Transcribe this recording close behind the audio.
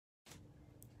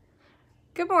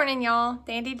Good morning, y'all.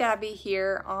 Dandy Dabby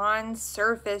here on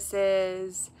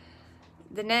surfaces.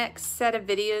 The next set of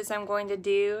videos I'm going to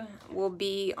do will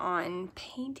be on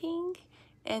painting.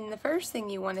 And the first thing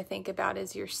you want to think about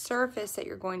is your surface that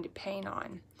you're going to paint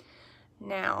on.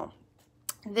 Now,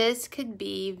 this could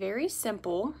be very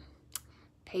simple,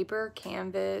 paper,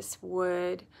 canvas,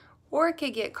 wood, or it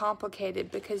could get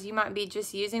complicated because you might be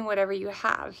just using whatever you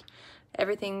have.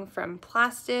 Everything from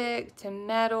plastic to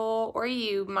metal, or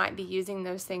you might be using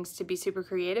those things to be super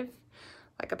creative,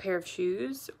 like a pair of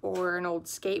shoes or an old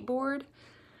skateboard.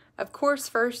 Of course,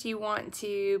 first you want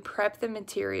to prep the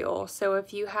material. So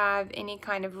if you have any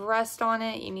kind of rust on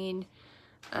it, you need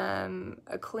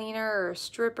a cleaner or a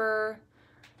stripper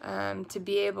to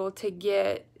be able to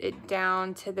get it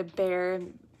down to the bare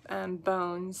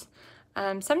bones.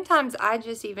 Sometimes I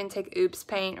just even take oops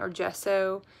paint or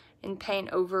gesso and paint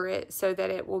over it so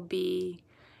that it will be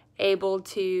able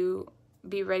to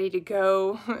be ready to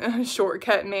go in a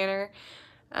shortcut manner.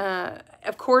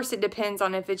 Of course, it depends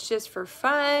on if it's just for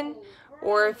fun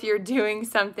or if you're doing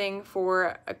something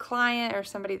for a client or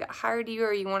somebody that hired you,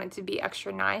 or you want it to be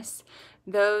extra nice.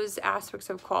 Those aspects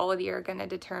of quality are going to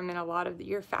determine a lot of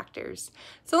your factors.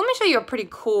 So let me show you a pretty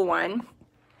cool one.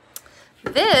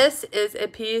 This is a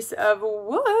piece of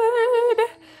wood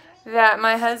that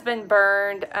my husband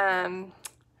burned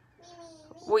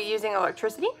using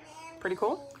electricity. Pretty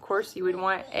cool. Of course, you would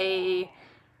want a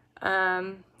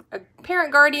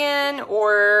parent guardian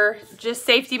or just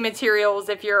safety materials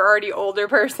if you're already older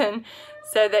person,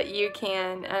 so that you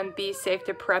can be safe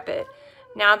to prep it.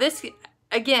 Now this,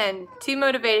 again, two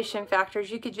motivation factors.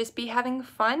 You could just be having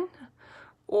fun,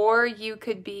 or you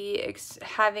could be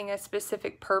having a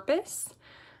specific purpose.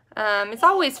 It's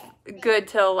always good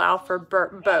to allow for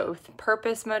both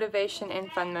purpose motivation and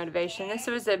fun motivation. This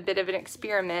was a bit of an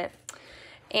experiment,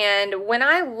 and when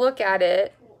I look at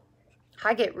it,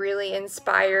 I get really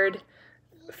inspired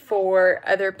for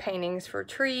other paintings for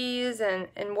trees and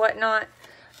whatnot.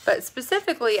 But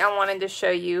specifically, I wanted to show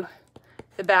you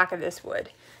the back of this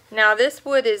wood. Now, this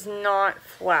wood is not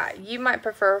flat. You might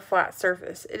prefer a flat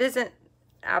surface. It isn't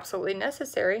absolutely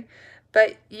necessary,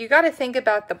 but you got to think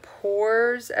about the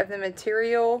pores of the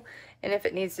material and if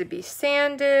it needs to be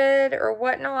sanded or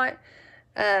whatnot.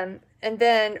 And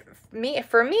then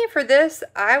for this,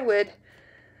 I would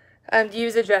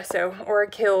use a gesso or a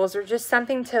Kills or just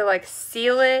something to like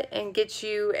seal it and get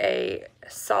you a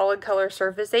solid color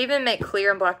surface. They even make clear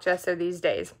and black gesso these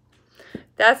days.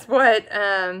 That's what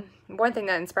one thing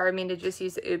that inspired me to just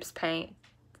use oops paint,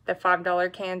 the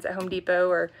 $5 cans at Home Depot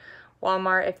or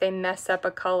Walmart if they mess up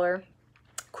a color.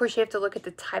 Of course, you have to look at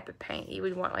the type of paint. You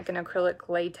would want like an acrylic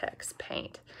latex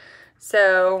paint.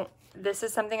 So this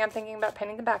is something I'm thinking about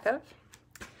painting the back of.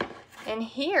 And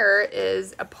here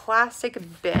is a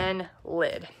plastic bin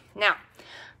lid. Now,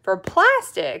 for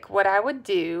plastic, what I would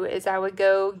do is I would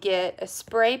go get a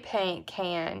spray paint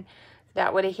can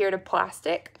that would adhere to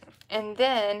plastic. And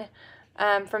then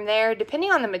from there,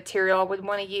 depending on the material I would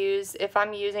want to use, if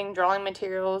I'm using drawing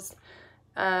materials,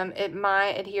 it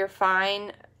might adhere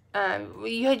fine.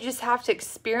 You just have to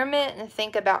experiment and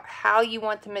think about how you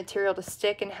want the material to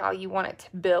stick and how you want it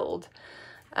to build.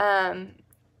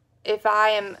 If I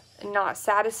am not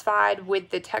satisfied with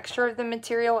the texture of the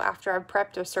material after I've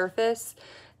prepped a surface,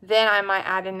 then I might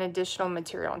add an additional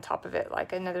material on top of it,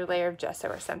 like another layer of gesso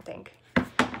or something.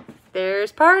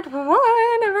 There's part 1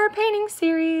 of our painting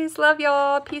series. Love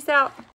y'all. Peace out.